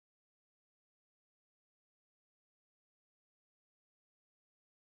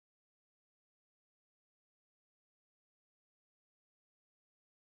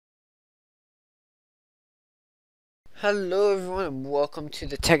Hello everyone and welcome to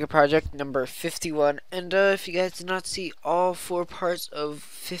the Tekkit Project number 51, and if you guys did not see all 4 parts of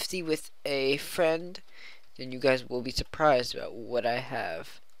 50 with a friend, then you guys will be surprised about what I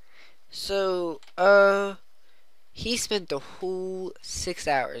have. So, he spent the whole 6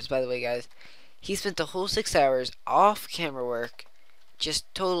 hours, by the way guys, he spent the whole 6 hours off camera work,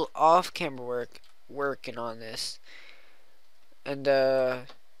 just total off camera work, working on this, and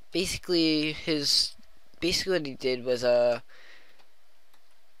basically what he did was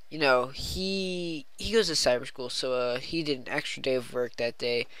he goes to cyber school, so he did an extra day of work that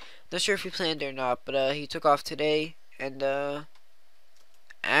day. Not sure if he planned it or not, but he took off today, and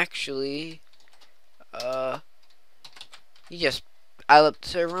actually he just I left the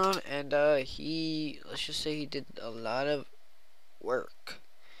server on, and let's just say he did a lot of work.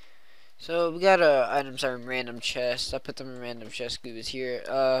 So we got items are in random chests. I put them in random chest goos here.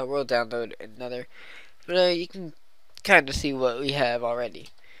 We'll download another, but you can kind of see what we have already.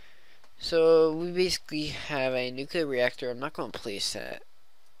 So we basically have a nuclear reactor. I'm not going to place that.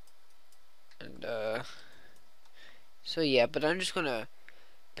 And so yeah, but I'm just going to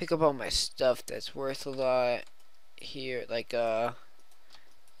pick up all my stuff that's worth a lot here, like kind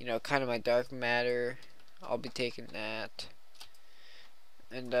of my dark matter. I'll be taking that.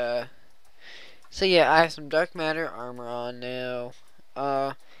 And so yeah, I have some dark matter armor on now.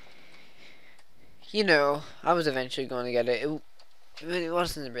 I was eventually going to get it. It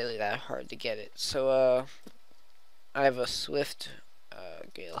wasn't really that hard to get it. So I have a swift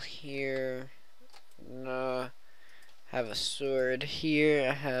gale here. Have a sword here.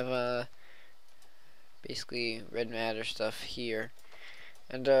 I have basically red matter stuff here.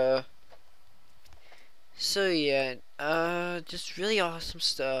 And so yeah, just really awesome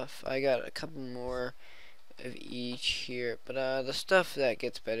stuff. I got a couple more of each here, but the stuff that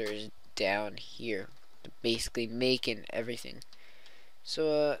gets better is down here, basically making everything.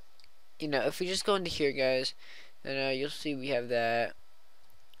 So if we just go into here, guys, then you'll see we have that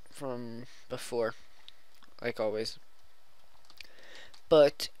from before, like always.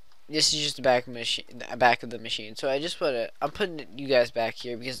 But this is just the back of the machine. So I'm putting you guys back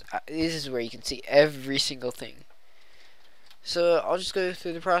here because this is where you can see every single thing. So I'll just go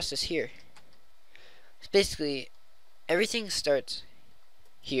through the process here. So basically, everything starts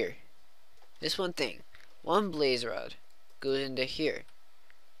here. This one thing, one blaze rod, goes into here.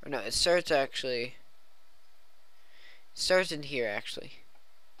 Or no, it starts in here actually.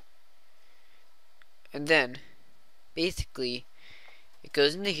 And then basically it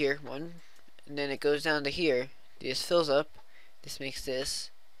goes into here, one, and then it goes down to here. This fills up, this makes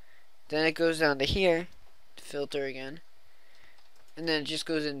this. Then it goes down to here to filter again. And then it just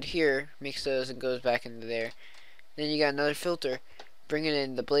goes into here, makes those, and goes back into there. Then you got another filter, bringing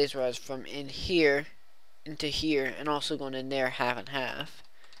in the blaze rods from in here into here, and also going in there half and half.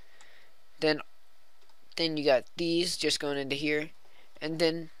 Then you got these just going into here, and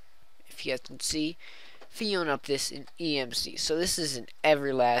then if you guys can see, filling up this in EMC. So this is an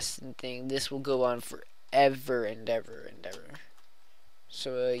everlasting thing. This will go on forever and ever and ever.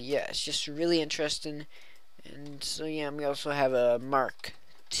 So yeah, it's just really interesting. And so yeah, we also have a Mark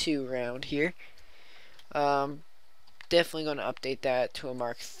II round here. Definitely going to update that to a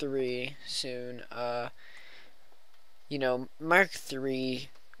Mark III soon. Mark III,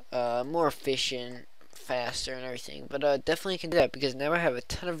 more efficient, faster, and everything. But definitely can do that because now I have a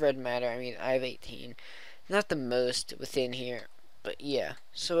ton of red matter. I mean, I have 18. Not the most within here, but yeah.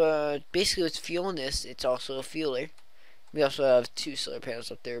 So basically, what's fueling this? It's also a fueler. We also have 2 solar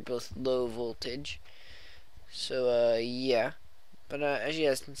panels up there, both low voltage. So yeah. But as you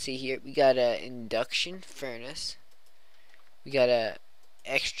guys can see here, we got a induction furnace. We got a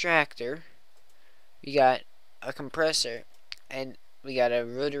extractor. We got a compressor, and we got a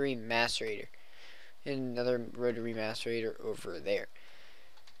rotary macerator, and another rotary macerator over there.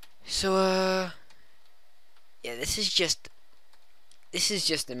 So yeah, this is just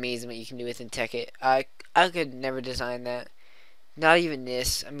amazing what you can do within Tekkit. I could never design that. Not even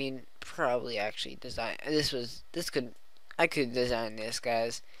this. I mean, probably actually design I could design this,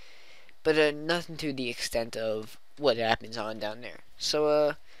 guys, but nothing to the extent of what happens on down there.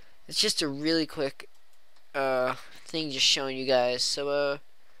 So it's just a really quick thing just showing you guys. So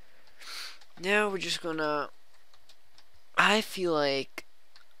now we're just gonna, I feel like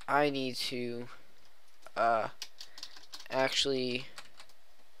I need to actually,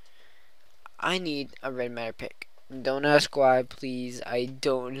 I need a red matter pick. Don't ask why, please. I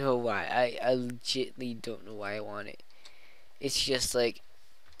don't know why. I legitimately don't know why I want it. It's just like,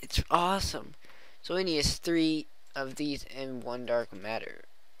 it's awesome. So we need 3 of these and 1 dark matter.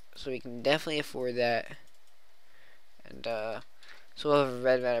 So we can definitely afford that. and so we'll have a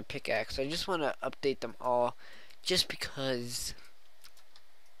red matter pickaxe. I just want to update them all, just because.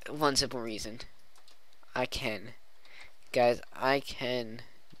 One simple reason. I can. Guys, I can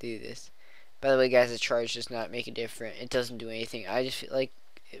do this. By the way, guys, the charge does not make a difference. It doesn't do anything. I just feel like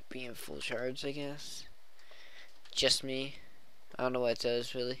it being full charge, I guess. Just me. I don't know what it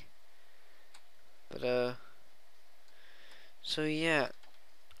does, really. But, so yeah.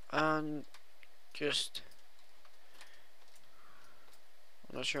 Just.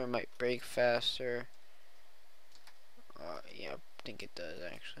 I'm not sure, it might break faster. Yeah, I think it does,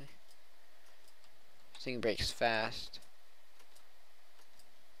 actually. This thing breaks fast.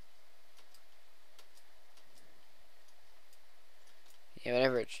 Yeah,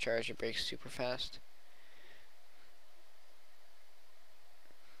 whenever it's charged, it breaks super fast.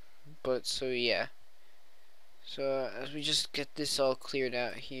 But, so yeah. So, as we just get this all cleared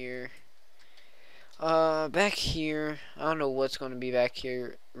out here. Back here, I don't know what's going to be back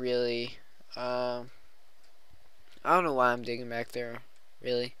here, really. I don't know why I'm digging back there,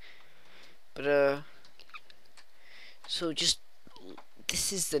 really. But, so just,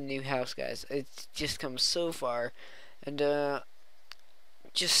 this is the new house, guys. It's just come so far. And,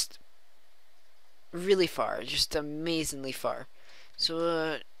 just really far. Just amazingly far.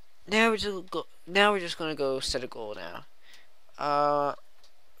 So, now we're just gonna go set a goal now.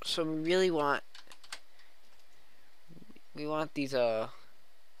 So we really want, these,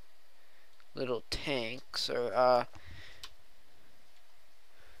 little tanks, or, I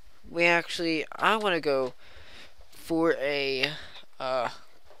want to go for a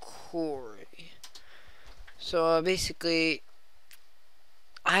quarry. So basically,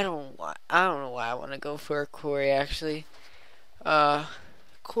 I don't know why I want to go for a quarry, actually.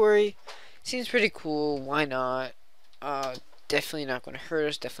 Quarry seems pretty cool. Why not? Definitely not going to hurt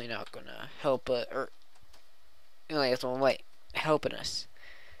us. Definitely not going to help us, or that's one way, helping us.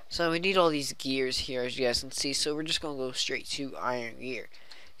 So we need all these gears here, as you guys can see. So we're just going to go straight to iron gear.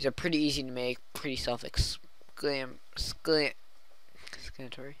 These are pretty easy to make, pretty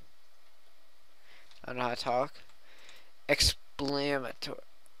self-explanatory. I don't know how to talk. Explanatory.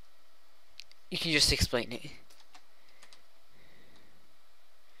 You can just explain it.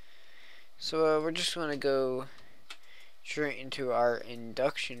 So we're just going to go straight into our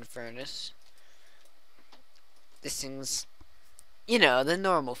induction furnace. This thing's, the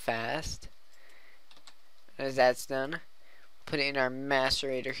normal fast. As that's done, put it in our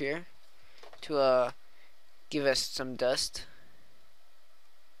macerator here to give us some dust.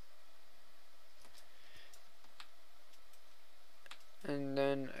 And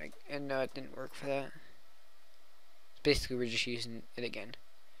then, no, it didn't work for that. Basically, we're just using it again.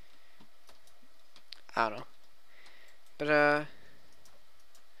 I don't know. But,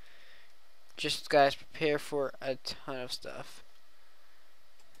 just, guys, prepare for a ton of stuff.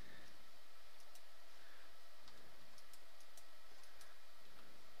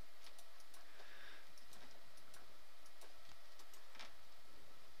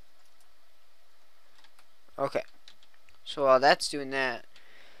 Okay. So while that's doing that,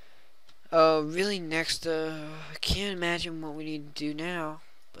 really next, I can't imagine what we need to do now,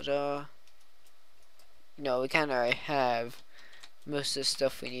 but, we kind of have most of the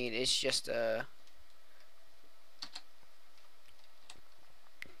stuff we need. It's just,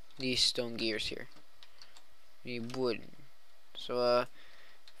 these stone gears here. We need wooden. So,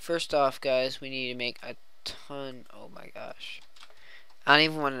 first off, guys, we need to make a ton. Oh my gosh. I don't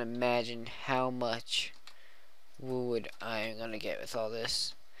even want to imagine how much wood I'm gonna get with all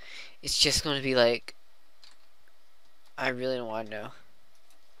this. It's just gonna be like, I really don't want to know.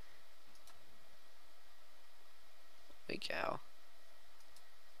 Holy cow.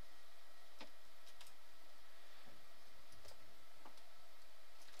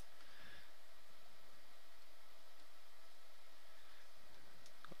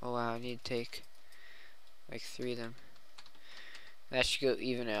 Oh wow, I need to take like 3 of them. That should go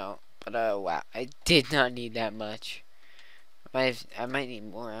even out. But wow, I did not need that much. I might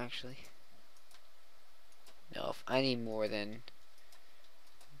need more, actually. No, if I need more, then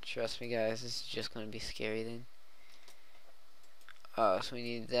trust me, guys, this is just gonna be scary then. So we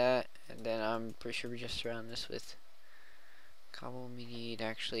need that, and then I'm pretty sure we just surround this with cobble. We need,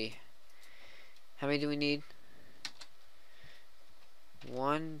 actually, how many do we need?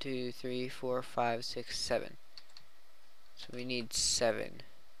 1, 2, 3, 4, 5, 6, 7. So we need 7.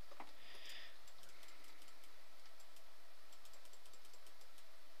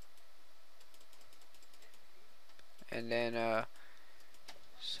 And then,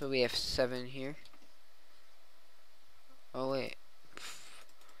 so we have 7 here. Oh wait.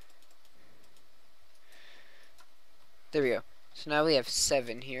 There we go. So now we have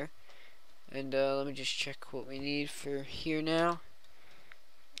 7 here. And let me just check what we need for here now.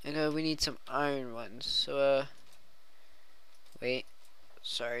 And we need some iron ones. So wait.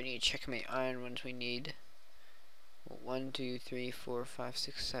 Sorry, I need to check how many iron ones we need. 1, 2, 3, 4, 5,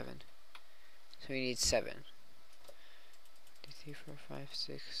 6, 7. So we need 7. 2, 3, 4, 5,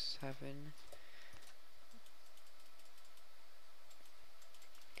 6, 7.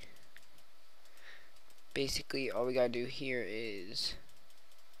 Basically, all we gotta do here is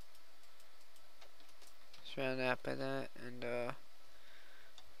surround that by that, and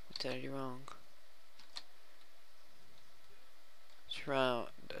what's that wrong? Surround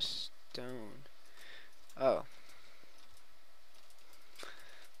the stone. Oh.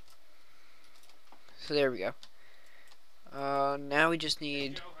 So there we go. Now we just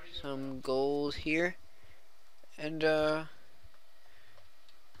need some gold here, and then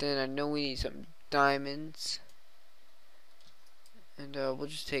I know we need some diamonds, and we'll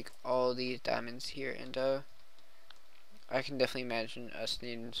just take all these diamonds here, and I can definitely imagine us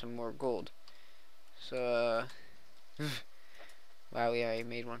needing some more gold. So wow, yeah, I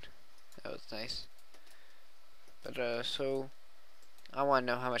made one. That was nice. But so I want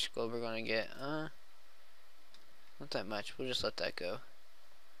to know how much gold we're gonna get. Not that much. We'll just let that go.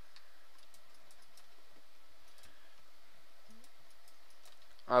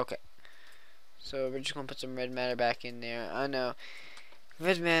 Okay. So we're just gonna put some red matter back in there. I know.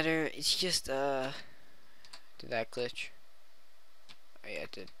 Red matter, it's just did that glitch? Oh yeah,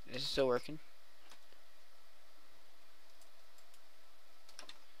 it did. Is it still working?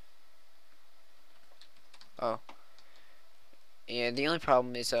 Oh. Yeah, the only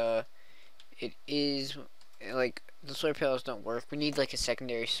problem is it is like the solar panels don't work. We need like a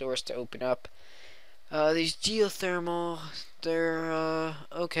secondary source to open up. These geothermal, they're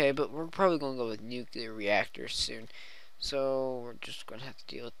okay, but we're probably gonna go with nuclear reactors soon. So we're just gonna have to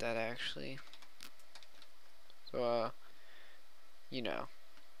deal with that actually. So you know,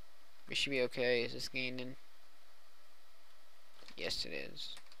 we should be okay. Is this gaining? Yes, it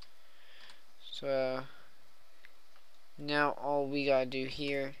is. So now all we gotta do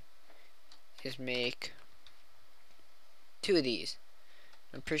here is make 2 of these.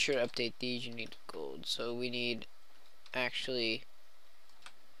 I'm pretty sure to update these you need gold. So we need, actually,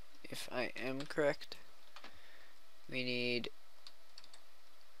 if I am correct, we need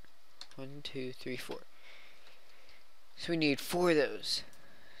 1, 2, 3, 4. So we need 4 of those.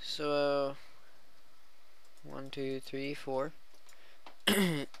 So 1, 2, 3, 4.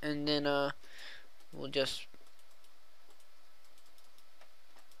 And then we'll just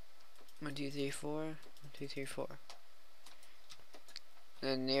 1, 2, 3, 4. 1, 2, 3, 4.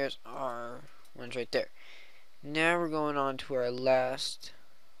 And there's our ones right there. Now we're going on to our last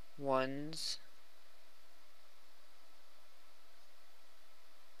ones.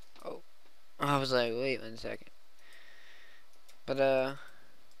 Oh, I was like, wait 1 second. But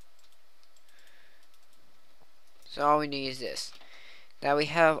so all we need is this. Now we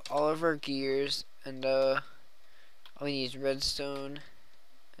have all of our gears, and all we need is redstone,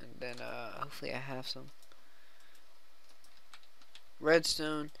 and then hopefully I have some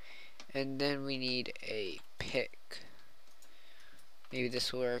redstone, and then we need a pick. Maybe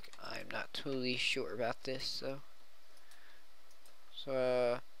this will work. I'm not totally sure about this,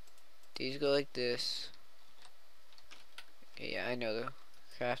 so these go like this. Okay, yeah, I know the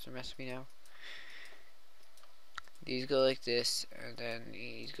crafting recipe now. These go like this, and then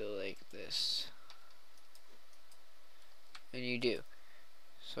these go like this. And you do.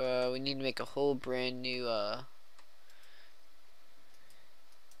 So we need to make a whole brand new oh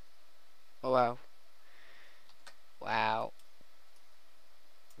wow. Wow.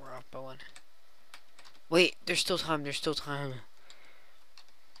 We're off by 1. Wait, there's still time, there's still time.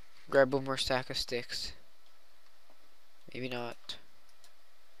 Grab 1 more stack of sticks. Maybe not.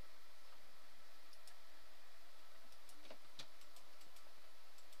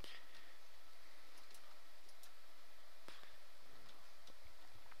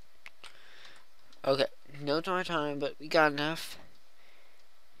 Okay, no more time, but we got enough.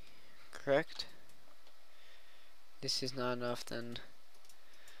 Correct? This is not enough, then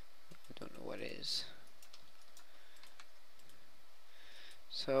I don't know what is.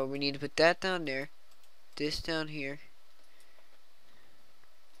 So we need to put that down there, this down here,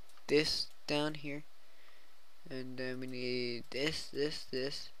 this down here, and then we need this,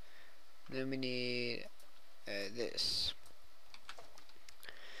 then we need this.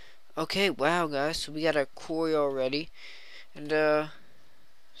 Okay, wow guys, so we got our quarry already, and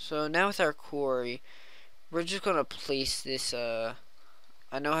so now with our quarry, we're just gonna place this, I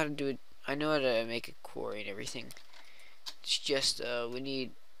know how to do it, I know how to make a quarry and everything. It's just we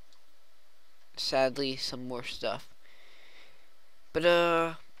need, sadly, some more stuff. But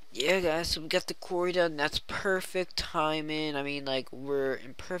yeah, guys, so we got the quarry done. That's perfect timing. I mean, like, we're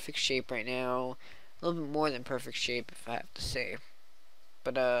in perfect shape right now. A little bit more than perfect shape, if I have to say.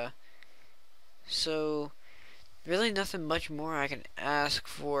 But so really nothing much more I can ask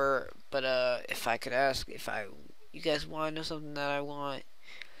for. But if I could ask, if you guys want to know something that I want,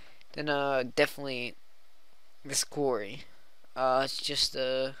 then definitely this quarry. It's just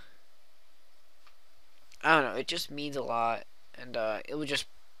I don't know. It just means a lot, and it will just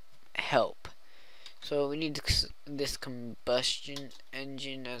help. So we need this combustion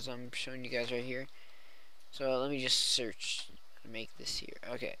engine, as I'm showing you guys right here. So let me just search and make this here.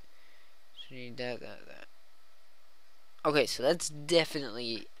 Okay. So we need that. Okay, so that's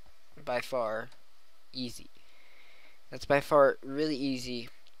definitely by far easy. That's by far really easy.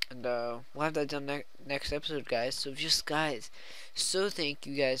 And we'll have that done next episode, guys. So just, guys, so thank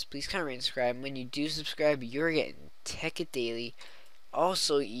you, guys. Please comment, rate, and subscribe. When you do subscribe, you're getting Tekkit Daily,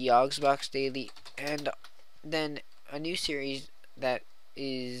 also Yogsbox Daily, and then a new series that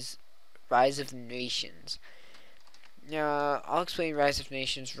is Rise of Nations. Now, I'll explain Rise of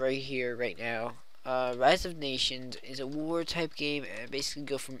Nations right here, right now. Rise of Nations is a war type game, and basically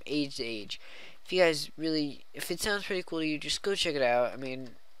go from age to age. If you guys really, if it sounds pretty cool to you, just go check it out. I mean,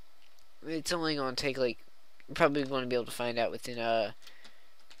 it's only going to take, like, you're probably going to be able to find out within a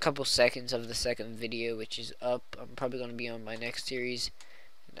couple seconds of the second video, which is up. I'm probably going to be on my next series,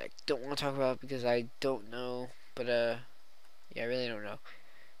 and I don't want to talk about it because I don't know, but yeah, I really don't know.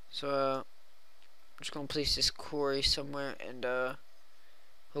 So I'm just going to place this quarry somewhere, and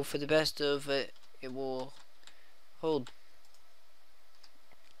hope for the best of it. It will hold.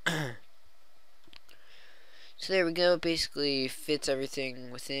 So there we go. Basically fits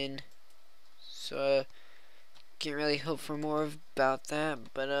everything within. So can't really hope for more about that,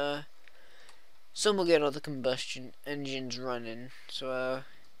 but soon we'll get all the combustion engines running. So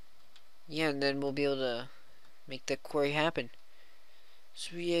yeah, and then we'll be able to make that quarry happen.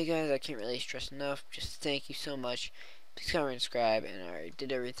 So yeah, guys, I can't really stress enough. Just thank you so much. Please comment and subscribe, and I already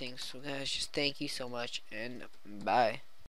did everything. So guys, just thank you so much, and bye.